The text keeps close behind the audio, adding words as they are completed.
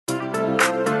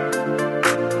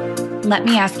Let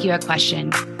me ask you a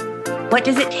question. What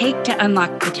does it take to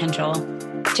unlock potential,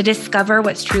 to discover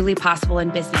what's truly possible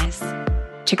in business,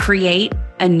 to create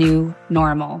a new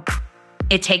normal?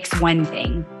 It takes one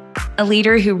thing: a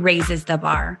leader who raises the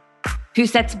bar, who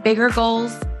sets bigger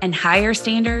goals and higher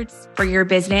standards for your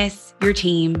business, your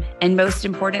team, and most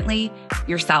importantly,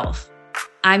 yourself.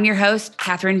 I'm your host,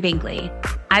 Catherine Binkley.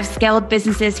 I've scaled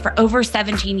businesses for over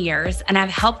 17 years, and I've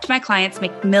helped my clients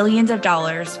make millions of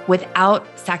dollars without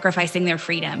sacrificing their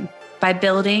freedom by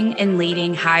building and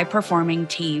leading high-performing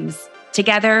teams.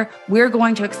 Together, we're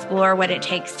going to explore what it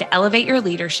takes to elevate your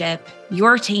leadership,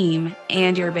 your team,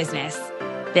 and your business.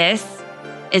 This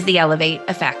is the Elevate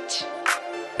Effect.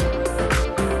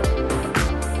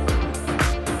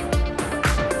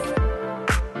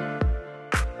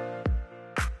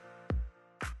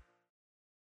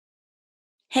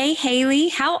 Hey, Haley,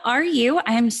 how are you?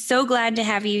 I am so glad to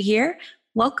have you here.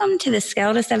 Welcome to the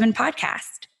Scale to 7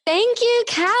 podcast. Thank you,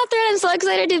 Catherine. I'm so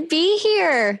excited to be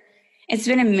here. It's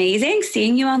been amazing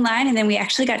seeing you online, and then we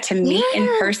actually got to meet in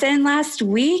person last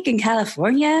week in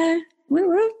California. Woo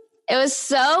woo. It was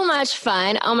so much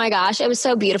fun. Oh my gosh, it was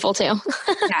so beautiful too.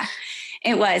 Yeah,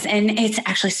 it was, and it's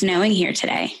actually snowing here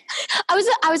today.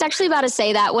 I was actually about to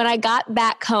say that when I got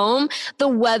back home, the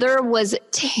weather was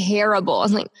terrible. I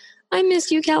was like, I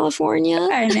miss you, California.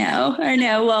 I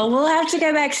know. Well, we'll have to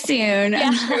go back soon. Yeah.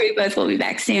 I'm sure we both will be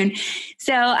back soon.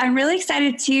 So I'm really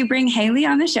excited to bring Haley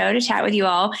on the show to chat with you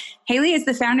all. Haley is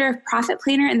the founder of Profit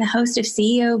Planner and the host of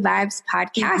CEO Vibes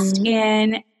podcast. Mm-hmm.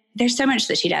 And there's so much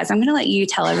that she does. I'm going to let you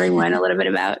tell everyone a little bit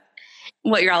about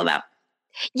what you're all about.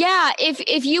 Yeah,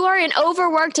 if you are an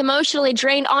overworked, emotionally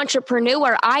drained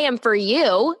entrepreneur, I am for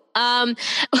you.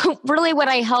 Really what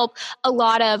I help a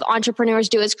lot of entrepreneurs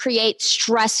do is create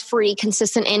stress-free,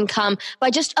 consistent income by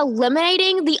just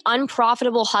eliminating the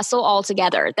unprofitable hustle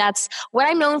altogether. That's what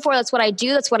I'm known for. That's what I do.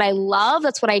 That's what I love.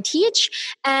 That's what I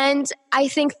teach. And I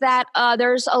think that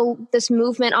there's this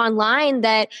movement online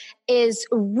that is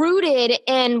rooted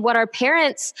in what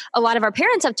a lot of our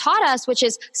parents have taught us, which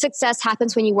is success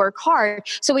happens when you work hard.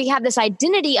 So we have this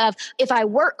identity of, if I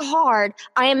work hard,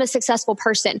 I am a successful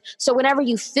person. So whenever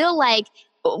you feel like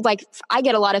I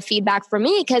get a lot of feedback from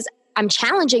me because I'm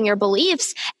challenging your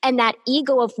beliefs, and that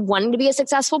ego of wanting to be a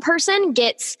successful person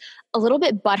gets a little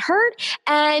bit butthurt.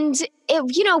 And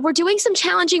we're doing some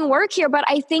challenging work here, but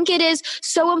I think it is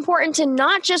so important to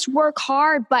not just work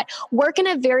hard, but work in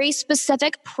a very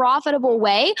specific, profitable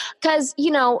way. Because,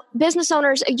 business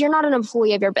owners, you're not an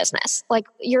employee of your business. Like,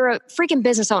 you're a freaking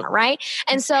business owner, right?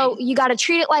 And so you got to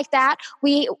treat it like that.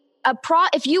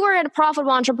 If you are a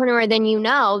profitable entrepreneur, then you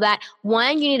know that,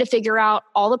 one, you need to figure out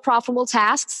all the profitable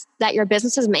tasks that your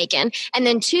business is making. And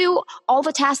then two, all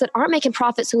the tasks that aren't making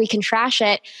profit so we can trash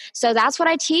it. So that's what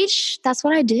I teach. That's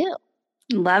what I do.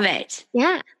 Love it.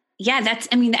 Yeah. Yeah,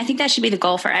 I think that should be the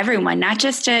goal for everyone, not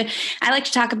just I like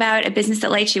to talk about a business that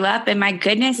lights you up. And my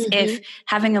goodness, if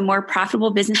having a more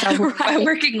profitable business by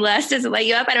working less doesn't light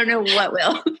you up, I don't know what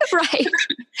will. Right.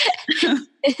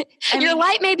 Your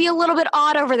light may be a little bit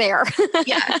odd over there.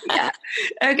 Yeah.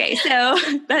 Okay. So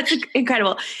that's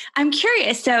incredible. I'm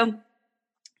curious. So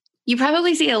you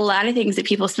probably see a lot of things that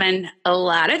people spend a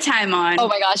lot of time on. Oh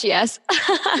my gosh, yes.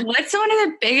 What's one of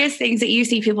the biggest things that you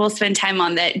see people spend time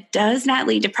on that does not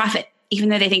lead to profit, even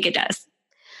though they think it does?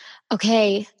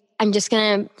 Okay. I'm just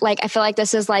going to I feel like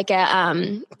this is like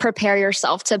a prepare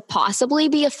yourself to possibly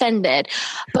be offended,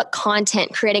 but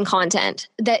creating content,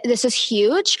 this is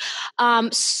huge.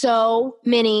 So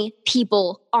many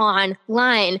people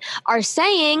online are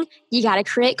saying you got to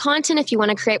create content if you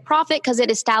want to create profit because it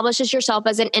establishes yourself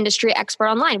as an industry expert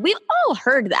online. We've all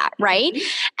heard that, right?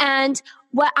 Mm-hmm. And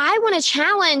what I want to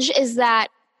challenge is that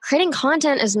creating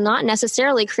content is not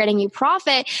necessarily creating you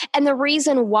profit. And the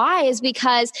reason why is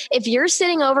because if you're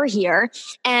sitting over here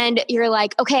and you're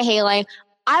like, okay, Haley,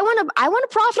 I want a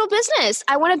profitable business.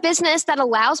 I want a business that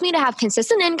allows me to have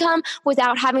consistent income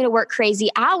without having to work crazy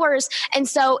hours. And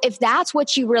so if that's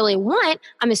what you really want,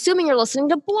 I'm assuming you're listening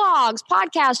to blogs,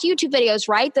 podcasts, YouTube videos,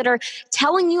 right? That are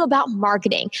telling you about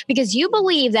marketing because you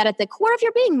believe that at the core of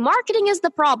your being, marketing is the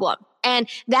problem. And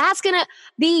that's going to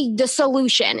be the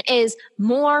solution is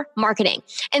more marketing.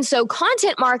 And so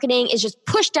content marketing is just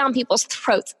pushed down people's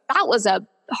throats. That was a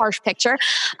harsh picture,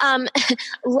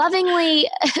 lovingly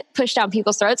pushed down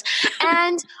people's throats.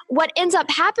 And what ends up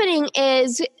happening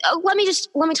is, let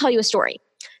me tell you a story.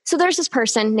 So there's this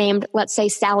person named, let's say,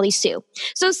 Sally Sue.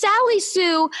 So Sally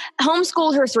Sue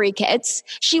homeschooled her 3 kids.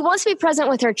 She wants to be present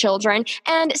with her children.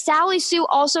 And Sally Sue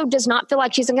also does not feel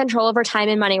like she's in control of her time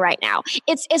and money right now.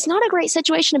 It's not a great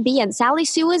situation to be in. Sally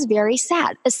Sue is very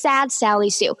sad, a sad Sally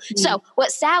Sue. Mm-hmm. So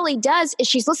what Sally does is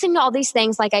she's listening to all these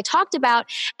things like I talked about,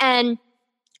 and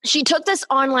she took this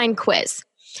online quiz.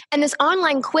 And this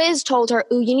online quiz told her,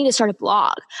 ooh, you need to start a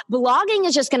blog. Blogging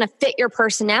is just going to fit your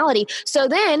personality. So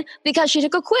then, because she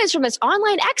took a quiz from this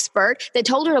online expert that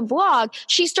told her to blog,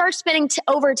 she starts spending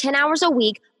over 10 hours a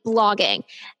week blogging.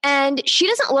 And she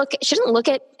doesn't look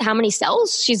at how many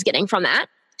sales she's getting from that.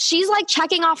 She's like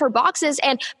checking off her boxes.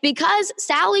 And because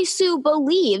Sally Sue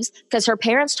believes, because her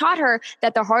parents taught her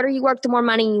that the harder you work, the more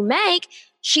money you make,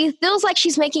 she feels like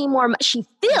she's making more. She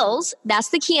feels,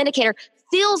 that's the key indicator,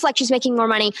 feels like she's making more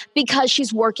money because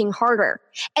she's working harder.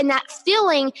 And that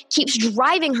feeling keeps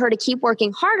driving her to keep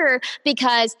working harder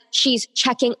because she's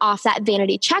checking off that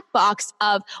vanity checkbox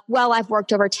of, well, I've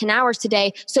worked over 10 hours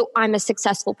today, so I'm a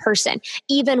successful person,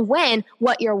 even when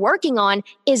what you're working on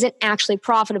isn't actually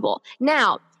profitable.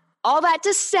 Now, all that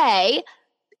to say,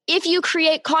 if you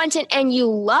create content and you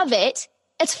love it,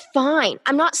 it's fine.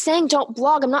 I'm not saying don't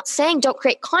blog. I'm not saying don't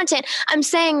create content. I'm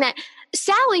saying that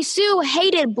Sally Sue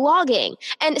hated blogging,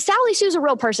 and Sally Sue's a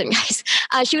real person, guys.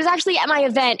 She was actually at my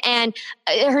event, and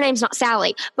her name's not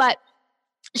Sally, but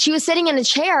she was sitting in a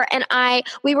chair, and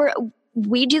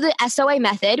we do the SOA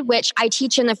method, which I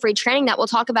teach in the free training that we'll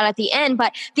talk about at the end.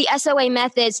 But the SOA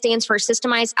method stands for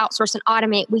Systemize, Outsource, and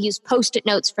Automate. We use Post-it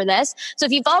notes for this. So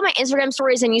if you follow my Instagram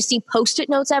stories and you see Post-it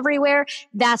notes everywhere,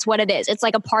 that's what it is. It's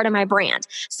like a part of my brand.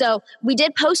 So we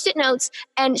did Post-it notes,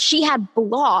 and she had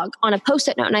blog on a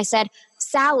Post-it note. And I said,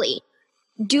 Sally,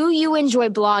 do you enjoy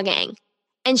blogging?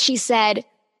 And she said,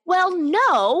 well,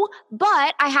 no,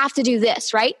 but I have to do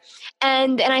this, right?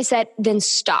 And I said, then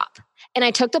stop. And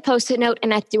I took the Post-it note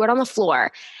and I threw it on the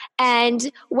floor.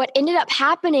 And what ended up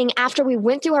happening after we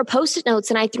went through our Post-it notes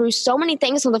and I threw so many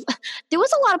things on there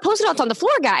was a lot of Post-it notes on the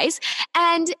floor, guys.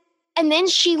 And then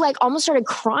she like almost started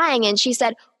crying and she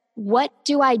said, what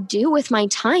do I do with my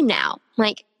time now?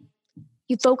 Like,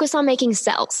 you focus on making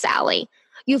sales, Sally.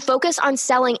 You focus on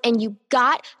selling, and you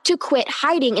got to quit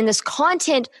hiding in this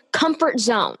content comfort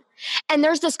zone. And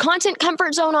there's this content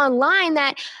comfort zone online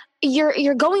that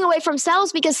you're going away from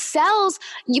sales because sales,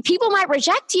 people might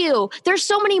reject you. There's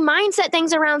so many mindset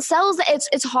things around sales that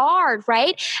it's hard,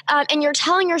 right? And you're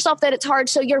telling yourself that it's hard,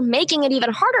 so you're making it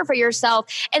even harder for yourself.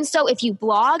 And so if you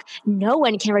blog, no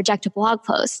one can reject a blog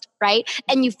post, right?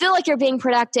 And you feel like you're being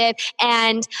productive,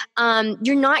 and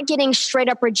you're not getting straight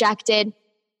up rejected.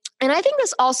 And I think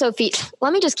this also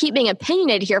let me just keep being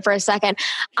opinionated here for a second.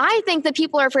 I think that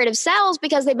people are afraid of sales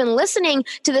because they've been listening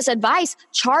to this advice,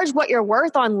 charge what you're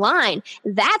worth online.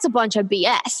 That's a bunch of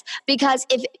BS, because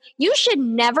if you should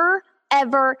never,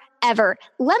 ever, ever,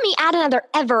 let me add another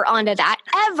ever onto that,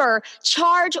 ever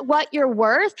charge what you're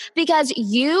worth, because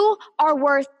you are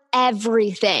worth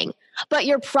everything. But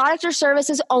your product or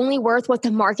service is only worth what the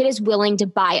market is willing to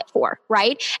buy it for,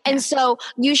 right? And so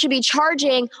you should be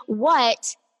charging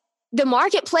what the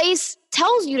marketplace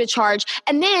tells you to charge.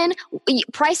 And then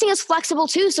pricing is flexible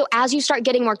too. So as you start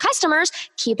getting more customers,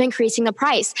 keep increasing the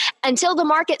price until the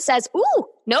market says, ooh,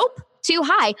 nope, too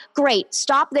high. Great.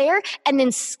 Stop there and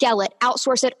then scale it,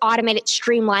 outsource it, automate it,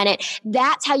 streamline it.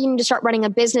 That's how you need to start running a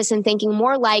business and thinking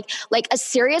more like a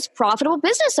serious, profitable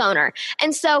business owner.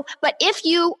 And so, but if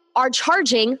you are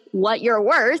charging what you're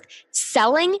worth,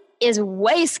 selling is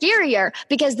way scarier,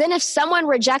 because then if someone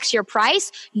rejects your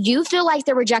price, you feel like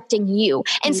they're rejecting you.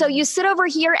 And so you sit over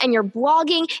here and you're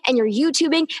blogging and you're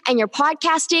YouTubing and you're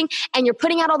podcasting and you're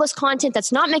putting out all this content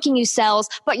that's not making you sales,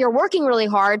 but you're working really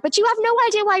hard, but you have no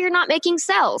idea why you're not making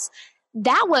sales.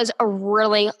 That was a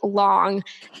really long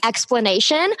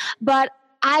explanation, but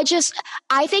I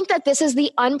think that this is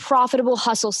the unprofitable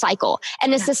hustle cycle.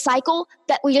 And it's the cycle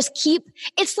that we just keep,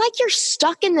 it's like you're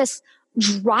stuck in this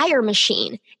dryer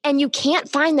machine and you can't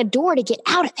find the door to get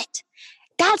out of it.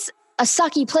 That's a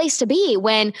sucky place to be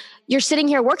when you're sitting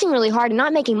here working really hard and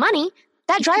not making money.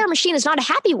 That dryer machine is not a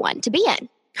happy one to be in.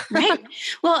 Right.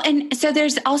 Well, and so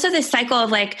there's also this cycle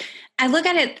of like, I look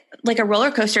at it like a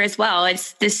roller coaster as well.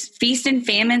 It's this feast and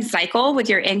famine cycle with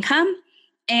your income.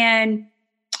 And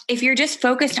if you're just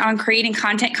focused on creating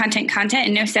content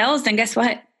and no sales, then guess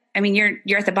what? I mean,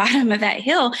 you're at the bottom of that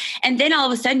hill. And then all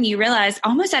of a sudden you realize,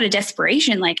 almost out of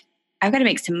desperation, like, I've got to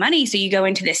make some money. So you go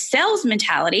into this sales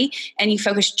mentality and you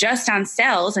focus just on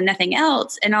sales and nothing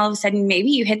else. And all of a sudden, maybe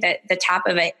you hit the top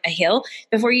of a hill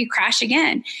before you crash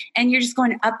again. And you're just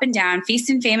going up and down, feast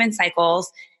and famine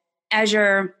cycles, as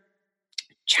you're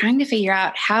trying to figure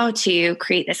out how to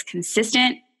create this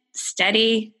consistent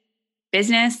steady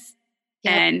business.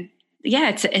 Yep. And yeah,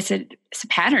 it's a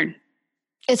pattern.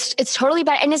 It's totally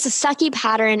bad. And it's a sucky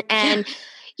pattern. And,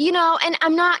 and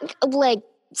I'm not like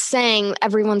saying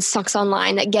everyone sucks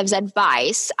online that gives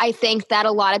advice. I think that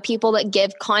a lot of people that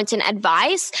give content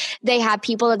advice, they have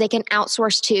people that they can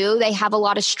outsource to. They have a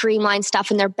lot of streamlined stuff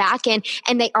in their back end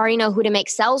and they already know who to make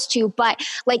sales to. But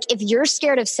like if you're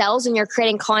scared of sales and you're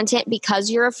creating content because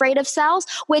you're afraid of sales,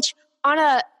 which on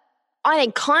a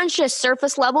conscious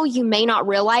surface level, you may not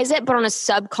realize it, but on a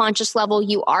subconscious level,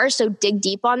 you are. So dig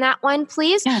deep on that one,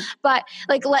 please. Yeah. But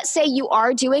like, let's say you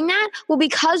are doing that. Well,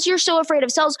 because you're so afraid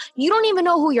of sales, you don't even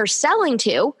know who you're selling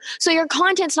to. So your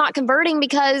content's not converting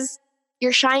because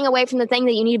you're shying away from the thing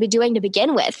that you need to be doing to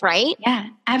begin with, right? Yeah,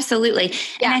 absolutely.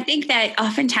 Yeah. And I think that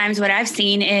oftentimes what I've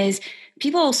seen is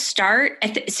people start,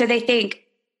 so they think,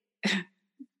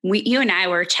 you and I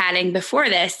were chatting before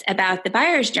this about the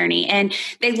buyer's journey, and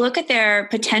they look at their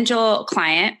potential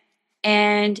client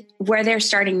and where they're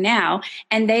starting now,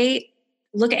 and they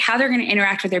look at how they're going to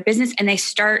interact with their business, and they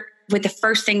start with the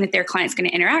first thing that their client's going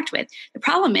to interact with. The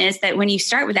problem is that when you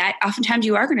start with that, oftentimes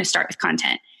you are going to start with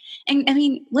content. And I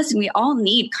mean, listen, we all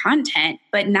need content,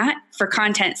 but not for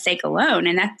content's sake alone.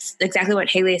 And that's exactly what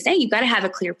Haley is saying. You've got to have a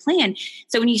clear plan.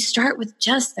 So when you start with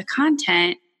just the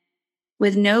content,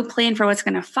 with no plan for what's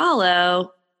going to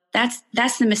follow, that's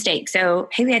the mistake. So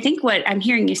Haley, I think what I'm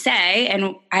hearing you say,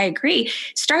 and I agree,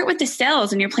 start with the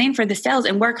sales and your plan for the sales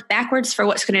and work backwards for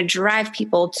what's going to drive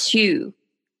people to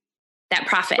that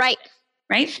profit.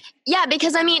 Right? Yeah,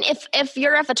 because I mean, if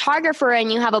you're a photographer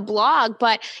and you have a blog,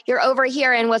 but you're over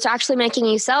here and what's actually making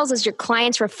you sales is your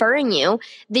clients referring you,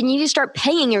 then you need to start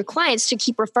paying your clients to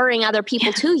keep referring other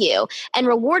people to you and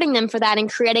rewarding them for that and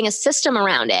creating a system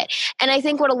around it. And I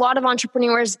think what a lot of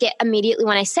entrepreneurs get immediately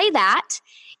when I say that,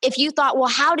 if you thought, well,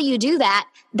 how do you do that?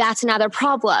 That's another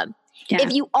problem. Yeah.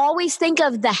 If you always think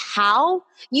of the how,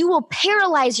 you will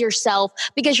paralyze yourself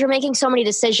because you're making so many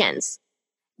decisions.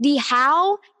 The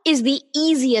how is the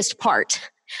easiest part,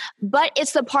 but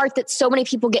it's the part that so many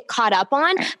people get caught up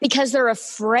on because they're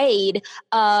afraid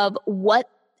of what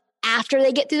after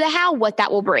they get through the how, what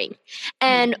that will bring.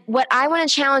 And what I want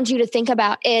to challenge you to think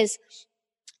about is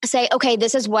say, okay,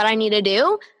 this is what I need to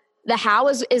do. The how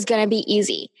is going to be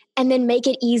easy, and then make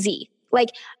it easy. Like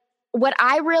what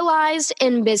I realized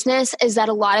in business is that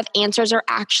a lot of answers are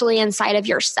actually inside of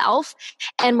yourself.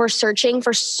 And we're searching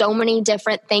for so many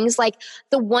different things, like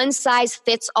the one size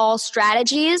fits all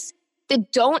strategies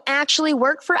that don't actually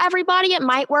work for everybody. It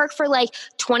might work for like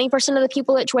 20% of the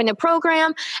people that join the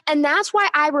program. And that's why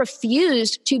I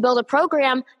refused to build a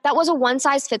program that was a one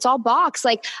size fits all box.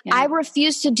 Like I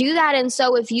refused to do that. And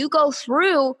so if you go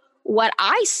through what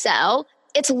I sell,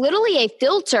 it's literally a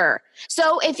filter.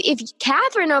 So if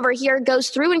Catherine over here goes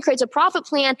through and creates a profit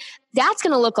plan, that's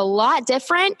going to look a lot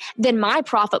different than my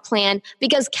profit plan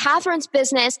because Catherine's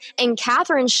business and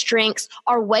Catherine's strengths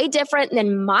are way different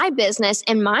than my business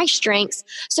and my strengths.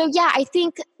 So yeah, I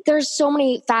think there's so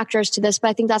many factors to this, but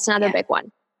I think that's another big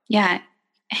one. Yeah.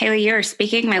 Haley, you're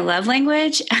speaking my love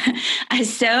language. I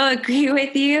so agree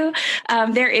with you.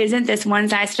 There isn't this one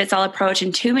size fits all approach,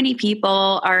 and too many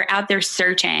people are out there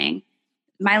searching.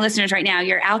 My listeners right now,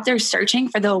 you're out there searching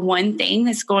for the one thing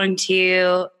that's going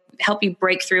to help you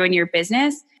break through in your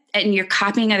business, and you're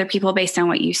copying other people based on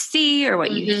what you see or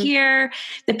what you hear.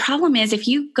 The problem is if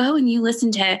you go and you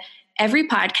listen to every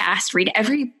podcast, read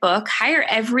every book, hire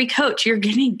every coach, you're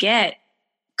going to get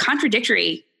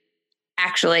contradictory,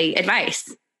 actually,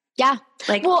 advice. Yeah.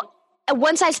 Like, well,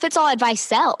 one size fits all advice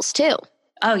sells too.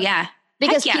 Oh, yeah.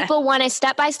 Because people want a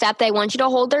step by step. They want you to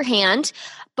hold their hand.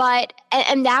 But,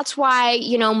 and that's why,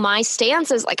 my stance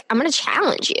is like, I'm going to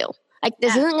challenge you. Like,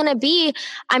 this isn't going to be,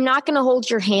 I'm not going to hold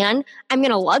your hand. I'm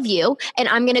going to love you. And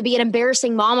I'm going to be an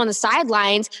embarrassing mom on the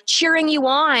sidelines cheering you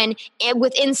on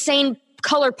with insane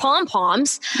colored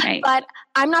pom-poms. Right. But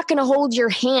I'm not going to hold your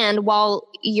hand while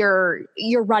you're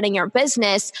running your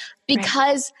business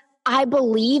because I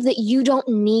believe that you don't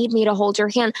need me to hold your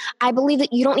hand. I believe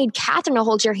that you don't need Catherine to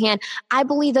hold your hand. I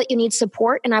believe that you need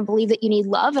support, and I believe that you need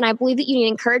love, and I believe that you need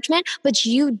encouragement, but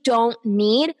you don't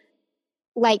need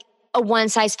like a one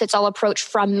size fits all approach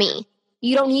from me.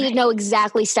 You don't need to know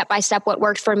exactly step by step what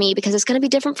worked for me because it's going to be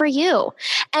different for you.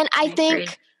 And I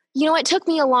think, it took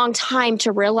me a long time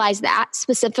to realize that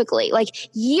specifically, like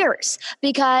years,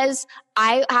 because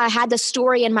I had the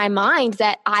story in my mind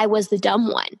that I was the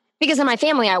dumb one. Because in my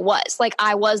family, I was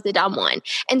the dumb one.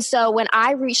 And so when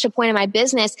I reached a point in my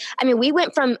business, we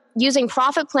went from using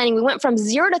profit planning, we went from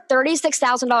 $0 to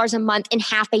 $36,000 a month in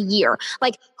half a year.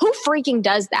 Like, who freaking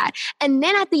does that? And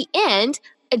then at the end,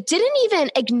 I didn't even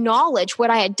acknowledge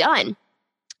what I had done.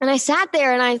 And I sat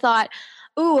there and I thought,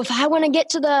 ooh, if I want to get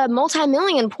to the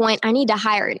multi-million point, I need to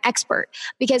hire an expert,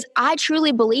 because I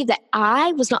truly believe that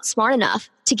I was not smart enough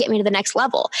to get me to the next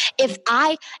level.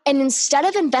 And instead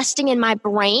of investing in my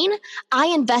brain, I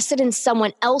invested in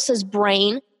someone else's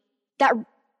brain that,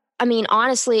 I mean,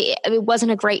 honestly, it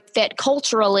wasn't a great fit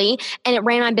culturally, and it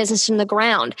ran my business from the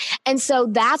ground. And so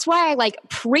that's why I like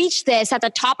preach this at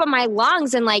the top of my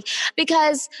lungs, and like,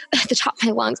 because at the top of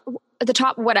my lungs, at the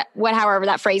top, however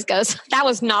that phrase goes, that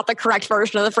was not the correct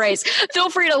version of the phrase.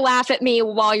 Feel free to laugh at me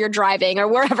while you're driving or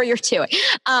wherever you're doing.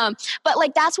 But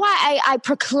like, that's why I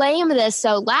proclaim this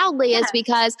so loudly, is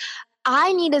because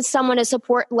I needed someone to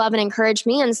support, love, and encourage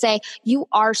me and say, you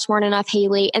are smart enough,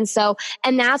 Haley. And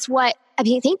that's what I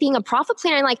think being a profit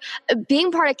planner and like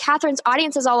being part of Catherine's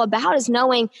audience is all about, is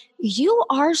knowing you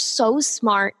are so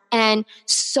smart and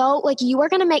so like you are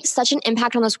going to make such an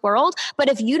impact on this world. But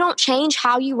if you don't change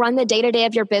how you run the day-to-day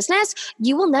of your business,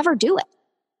 you will never do it.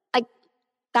 Like,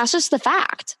 that's just the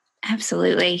fact.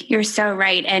 Absolutely. You're so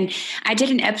right. And I did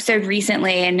an episode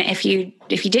recently, and if you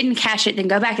didn't catch it, then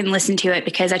go back and listen to it,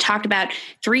 because I talked about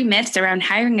 3 myths around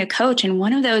hiring a coach. And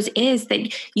one of those is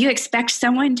that you expect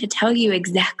someone to tell you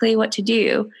exactly what to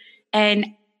do.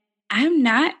 And I'm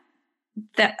not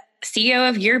the CEO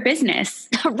of your business.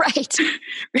 Right.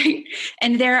 Right.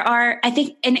 And and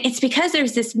it's because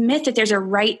there's this myth that there's a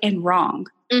right and wrong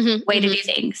way to do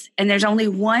things. And there's only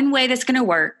one way that's going to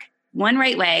work, one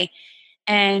right way.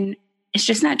 And it's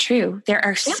just not true. There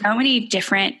are so many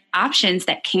different options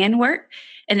that can work.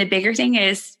 And the bigger thing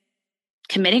is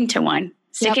committing to one,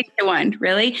 sticking to one,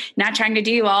 really not trying to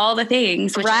do all the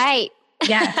things. Which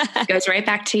goes right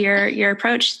back to your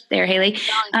approach there, Haley.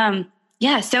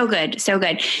 So good. So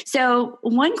good. So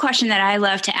one question that I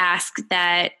love to ask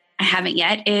that I haven't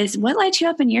yet is, what lights you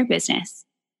up in your business?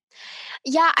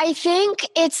 Yeah, I think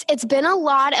it's been a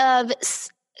lot of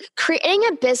creating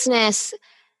a business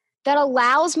that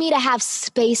allows me to have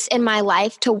space in my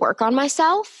life to work on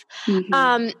myself.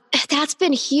 That's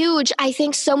been huge. I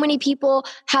think so many people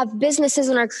have businesses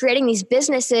and are creating these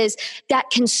businesses that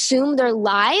consume their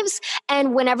lives.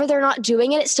 And whenever they're not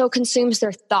doing it, it still consumes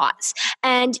their thoughts.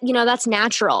 And, that's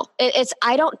natural.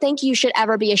 I don't think you should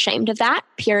ever be ashamed of that,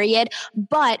 period.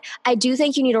 But I do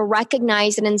think you need to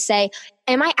recognize it and say,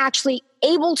 am I actually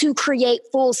able to create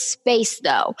full space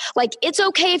though? Like, it's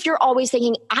okay if you're always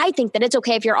thinking, I think that it's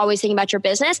okay if you're always thinking about your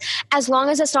business, as long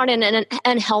as it's not in an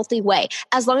unhealthy way,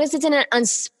 as long as it's in an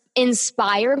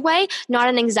inspired way, not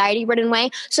an anxiety-ridden way.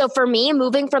 So for me,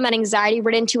 moving from an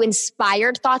anxiety-ridden to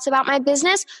inspired thoughts about my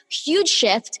business, huge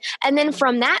shift. And then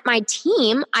from that,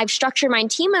 I've structured my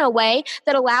team in a way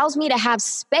that allows me to have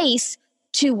space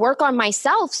to work on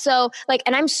myself. So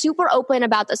and I'm super open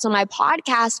about this on my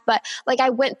podcast, but I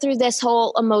went through this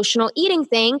whole emotional eating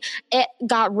thing. It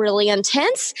got really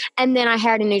intense. And then I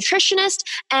hired a nutritionist,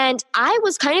 and I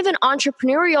was kind of an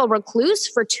entrepreneurial recluse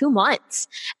for 2 months.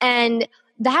 And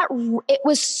it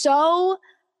was such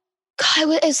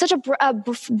a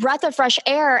breath of fresh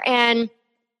air. And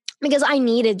because I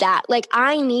needed that,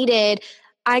 I needed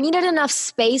enough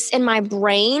space in my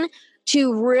brain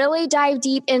to really dive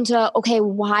deep into, okay,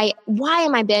 why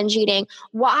am I binge eating?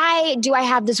 Why do I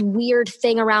have this weird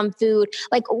thing around food?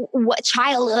 What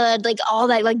childhood, all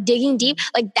that, digging deep,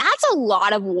 that's a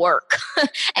lot of work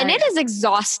and it is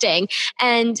exhausting.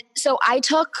 And so I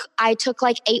took 8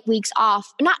 weeks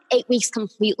off, not 8 weeks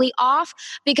completely off,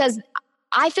 because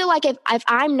I feel like if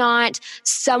I'm not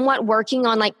somewhat working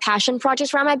on passion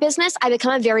projects around my business, I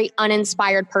become a very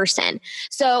uninspired person.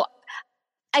 So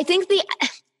I think this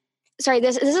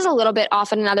is a little bit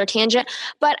off on another tangent,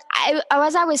 but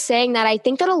as I was saying that, I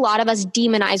think that a lot of us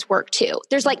demonize work too.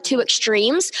 There's 2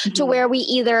 extremes to where we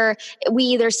either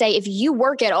say, if you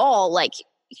work at all,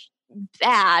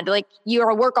 bad, you're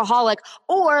a workaholic,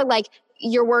 or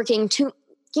you're working too,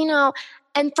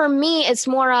 and for me, it's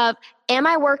more of, am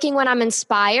I working when I'm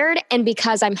inspired and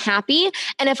because I'm happy?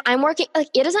 And if I'm working,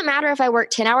 it doesn't matter if I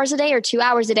work 10 hours a day or 2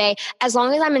 hours a day, as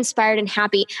long as I'm inspired and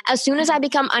happy. As soon as I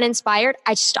become uninspired,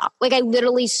 I stop. I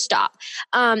literally stop.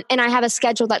 And I have a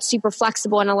schedule that's super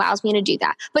flexible and allows me to do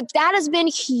that. But that has been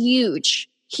huge,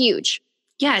 huge.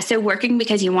 Yeah. So working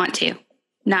because you want to,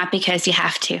 not because you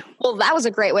have to. Well, that was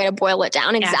a great way to boil it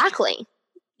down. Exactly.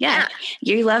 Yeah.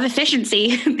 You love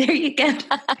efficiency. There you go.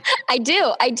 I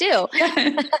do.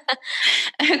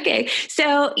 Okay.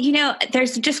 So,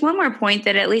 there's just one more point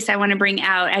that at least I want to bring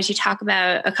out as you talk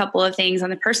about a couple of things on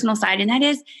the personal side. And that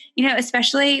is,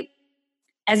 especially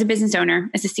as a business owner,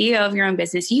 as a CEO of your own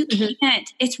business, you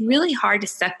can't, it's really hard to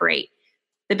separate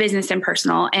the business and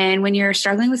personal. And when you're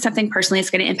struggling with something personally,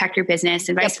 it's going to impact your business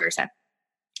and vice versa.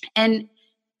 And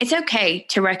it's okay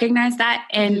to recognize that.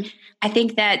 And I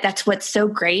think that that's what's so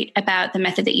great about the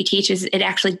method that you teach is it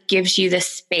actually gives you the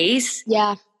space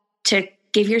to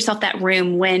give yourself that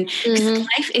room when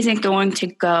life isn't going to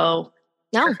go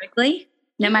perfectly,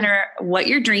 no matter what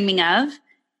you're dreaming of.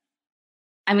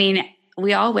 I mean,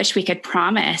 we all wish we could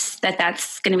promise that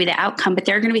that's going to be the outcome, but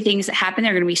there are going to be things that happen.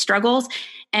 There are going to be struggles,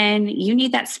 and you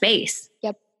need that space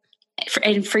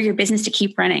for your business to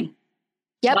keep running.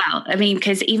 Wow. I mean,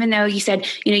 because even though you said,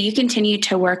 you continued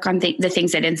to work on the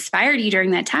things that inspired you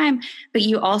during that time, but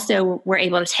you also were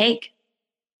able to take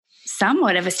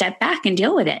somewhat of a step back and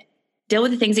deal with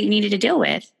the things that you needed to deal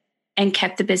with, and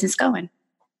kept the business going.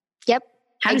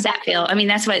 How does that feel? I mean,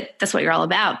 that's what you're all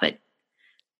about, but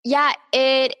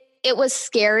it was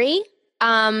scary.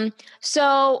 And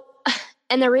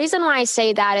the reason why I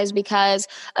say that is because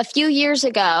a few years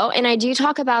ago, and I do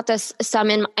talk about this some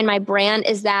in my brand,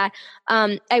 is that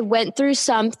I went through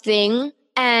something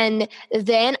and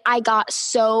then I got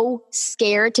so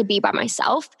scared to be by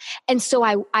myself. And so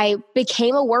I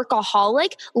became a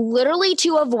workaholic literally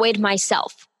to avoid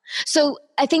myself. So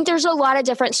I think there's a lot of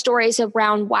different stories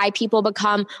around why people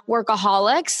become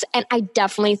workaholics. And I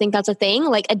definitely think that's a thing,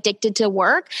 like addicted to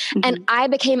work. And I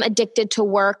became addicted to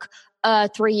work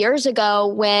 3 years ago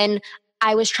when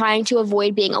I was trying to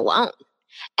avoid being alone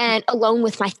and alone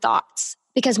with my thoughts,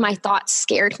 because my thoughts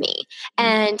scared me.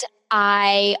 And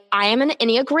I am an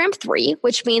Enneagram 3,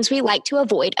 which means we like to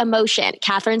avoid emotion.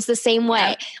 Catherine's the same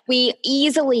way.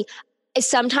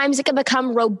 Sometimes it can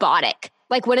become robotic.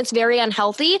 Like when it's very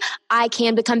unhealthy, I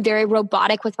can become very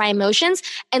robotic with my emotions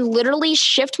and literally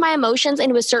shift my emotions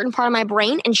into a certain part of my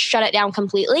brain and shut it down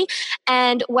completely.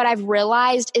 And what I've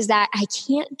realized is that I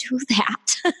can't do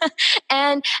that.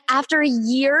 And after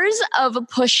years of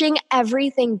pushing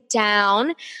everything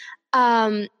down,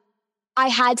 I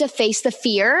had to face the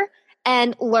fear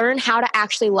and learn how to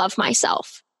actually love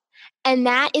myself. And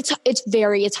that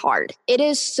it's hard. It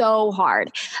is so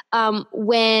hard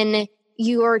when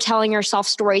you are telling yourself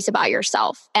stories about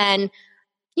yourself, and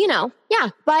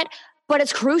but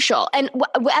it's crucial. And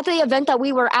at the event that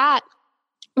we were at,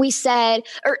 we said,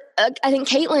 I think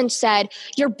Caitlin said,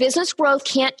 your business growth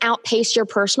can't outpace your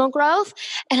personal growth.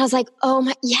 And I was like, oh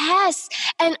my, yes.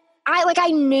 And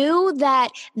I knew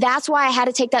that's why I had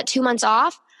to take that 2 months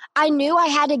off. I knew I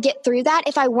had to get through that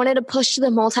if I wanted to push to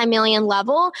the multi-million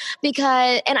level,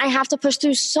 and I have to push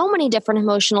through so many different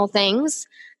emotional things.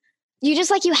 You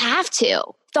have to.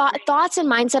 Thoughts and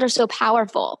mindset are so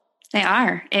powerful. They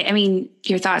are. I mean,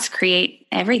 your thoughts create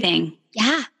everything.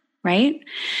 Yeah. Right?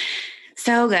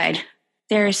 So good.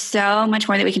 There's so much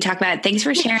more that we can talk about. Thanks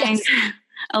for sharing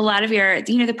a lot of your,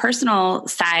 the personal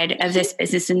side of this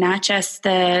business, and not just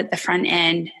the front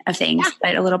end of things,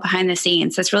 but a little behind the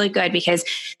scenes. So it's really good, because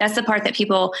that's the part that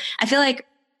people, I feel like,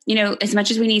 as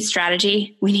much as we need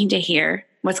strategy, we need to hear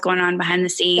what's going on behind the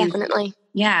scenes. Definitely.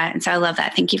 Yeah. And so I love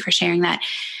that. Thank you for sharing that.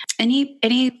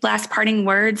 Any last parting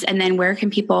words, and then where can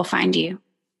people find you?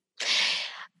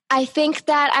 I think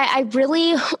that I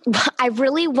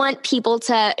really want people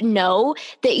to know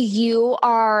that you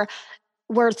are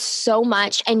worth so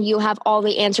much and you have all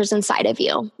the answers inside of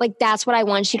you. Like, that's what I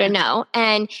want you to know.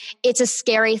 And it's a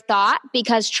scary thought,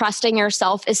 because trusting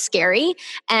yourself is scary,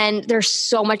 and there's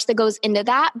so much that goes into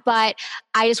that. But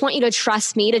I just want you to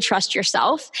trust me to trust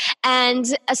yourself.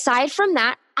 And aside from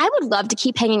that, I would love to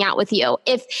keep hanging out with you.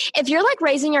 If you're like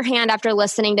raising your hand after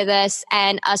listening to this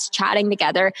and us chatting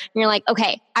together, and you're like,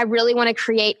 okay, I really want to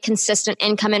create consistent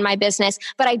income in my business,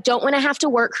 but I don't want to have to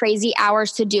work crazy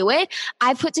hours to do it.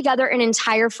 I've put together an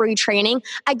entire free training.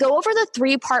 I go over the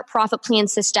 3-part profit plan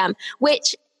system,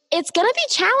 which it's going to be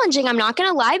challenging. I'm not going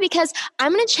to lie, because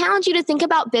I'm going to challenge you to think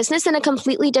about business in a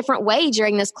completely different way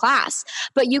during this class.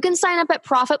 But you can sign up at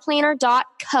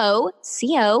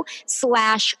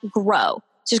profitplanner.co/grow.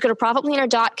 Just go to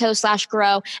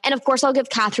profitplanner.co/grow. And of course, I'll give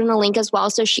Catherine the link as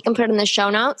well, so she can put it in the show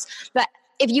notes. But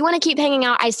if you want to keep hanging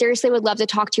out, I seriously would love to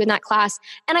talk to you in that class.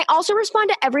 And I also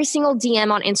respond to every single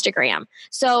DM on Instagram.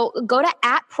 So go to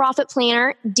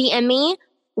 @profitplanner, DM me.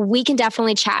 We can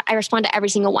definitely chat. I respond to every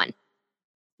single one.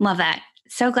 Love that.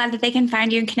 So glad that they can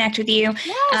find you and connect with you.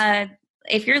 Yes.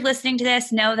 If you're listening to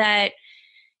this, know that,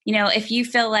 if you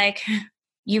feel like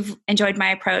you've enjoyed my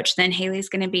approach, then Haley's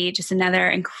going to be just another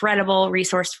incredible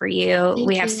resource for you.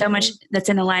 We have so much that's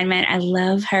in alignment. I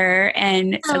love her.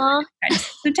 And so glad to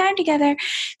spend some time together.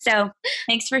 So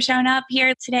thanks for showing up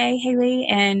here today, Haley,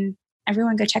 and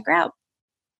everyone go check her out.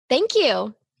 Thank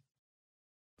you.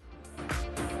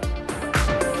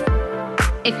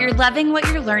 If you're loving what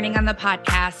you're learning on the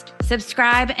podcast,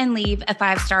 subscribe and leave a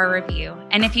 5-star review.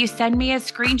 And if you send me a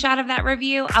screenshot of that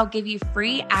review, I'll give you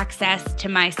free access to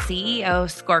my CEO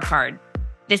scorecard.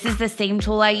 This is the same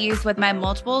tool I use with my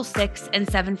multiple 6- and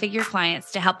 7-figure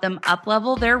clients to help them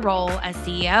up-level their role as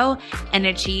CEO and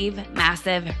achieve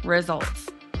massive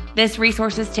results. This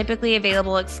resource is typically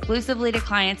available exclusively to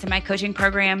clients in my coaching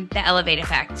program, The Elevate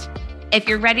Effect. If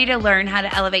you're ready to learn how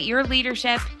to elevate your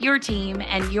leadership, your team,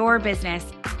 and your business,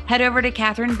 head over to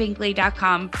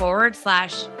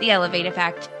katherinebinkley.com/The Elevate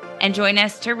Effect and join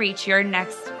us to reach your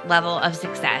next level of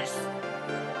success.